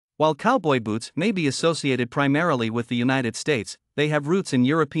While cowboy boots may be associated primarily with the United States, they have roots in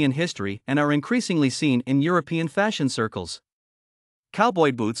European history and are increasingly seen in European fashion circles.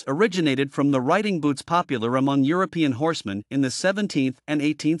 Cowboy boots originated from the riding boots popular among European horsemen in the 17th and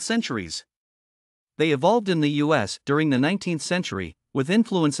 18th centuries. They evolved in the US during the 19th century, with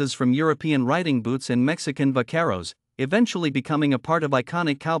influences from European riding boots and Mexican vaqueros, eventually becoming a part of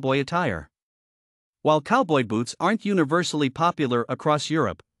iconic cowboy attire. While cowboy boots aren't universally popular across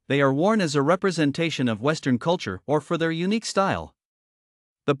Europe, they are worn as a representation of Western culture or for their unique style.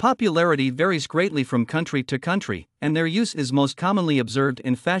 The popularity varies greatly from country to country, and their use is most commonly observed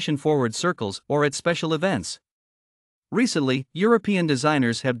in fashion-forward circles or at special events. Recently, European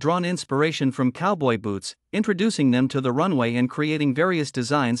designers have drawn inspiration from cowboy boots, introducing them to the runway and creating various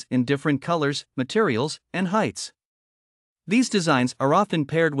designs in different colors, materials, and heights. These designs are often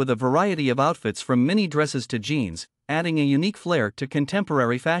paired with a variety of outfits from mini dresses to jeans, adding a unique flair to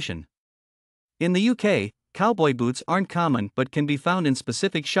contemporary fashion. In the UK, cowboy boots aren't common but can be found in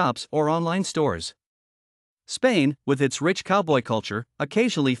specific shops or online stores. Spain, with its rich cowboy culture,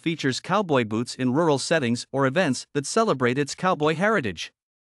 occasionally features cowboy boots in rural settings or events that celebrate its cowboy heritage.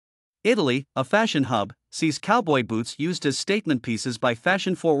 Italy, a fashion hub, sees cowboy boots used as statement pieces by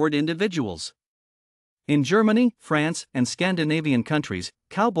fashion-forward individuals. In Germany, France, and Scandinavian countries,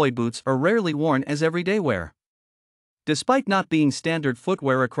 cowboy boots are rarely worn as everyday wear. Despite not being standard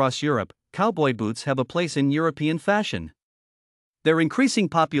footwear across Europe, cowboy boots have a place in European fashion. Their increasing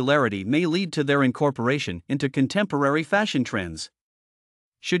popularity may lead to their incorporation into contemporary fashion trends.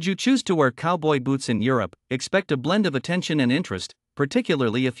 Should you choose to wear cowboy boots in Europe, expect a blend of attention and interest,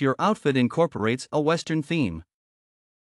 particularly if your outfit incorporates a Western theme.